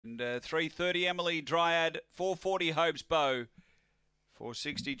3:30 Emily Dryad, 4:40 Hope's Bow,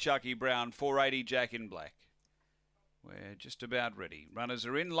 4:60 Chucky Brown, 4:80 Jack in Black. We're just about ready. Runners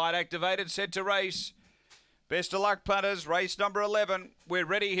are in, light activated, set to race. Best of luck, punters. Race number 11. We're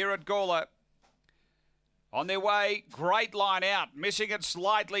ready here at Gawler. On their way, great line out. Missing it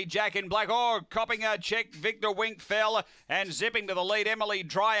slightly, Jack in Black. Oh, copping a check. Victor Wink fell and zipping to the lead. Emily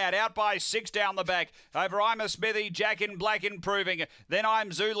Dryad out by 6 down the back. Over I'm a Smithy, Jack in Black improving. Then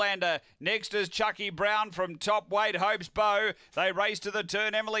I'm Zoolander. Next is Chucky Brown from top weight, Hope's Bow. They race to the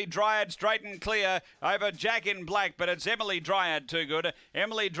turn. Emily Dryad straight and clear over Jack in Black, but it's Emily Dryad too good.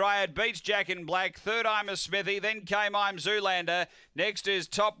 Emily Dryad beats Jack in Black. Third I'm a Smithy. Then came I'm Zoolander. Next is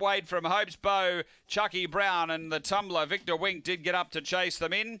top weight from Hope's Bow, Chucky Brown. And the tumbler, Victor Wink, did get up to chase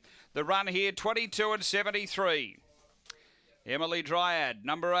them in. The run here, 22 and 73. Emily Dryad,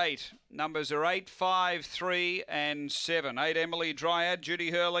 number 8. Numbers are 8, 5, 3 and 7. 8, Emily Dryad,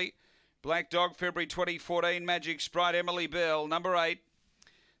 Judy Hurley. Black Dog, February 2014, Magic Sprite, Emily Bell, number 8.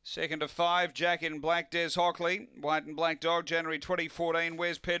 Second to 5, Jack in Black, Des Hockley. White and Black Dog, January 2014,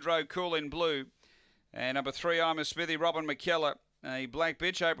 Where's Pedro, Cool in Blue. And number 3, I'm a Smithy, Robin McKellar. A Black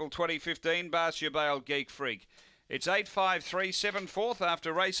Bitch, April 2015, Barcia Bale, Geek Freak. It's 8-5-3-7 4th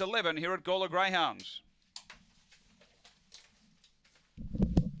after race 11 here at Gawler Greyhounds.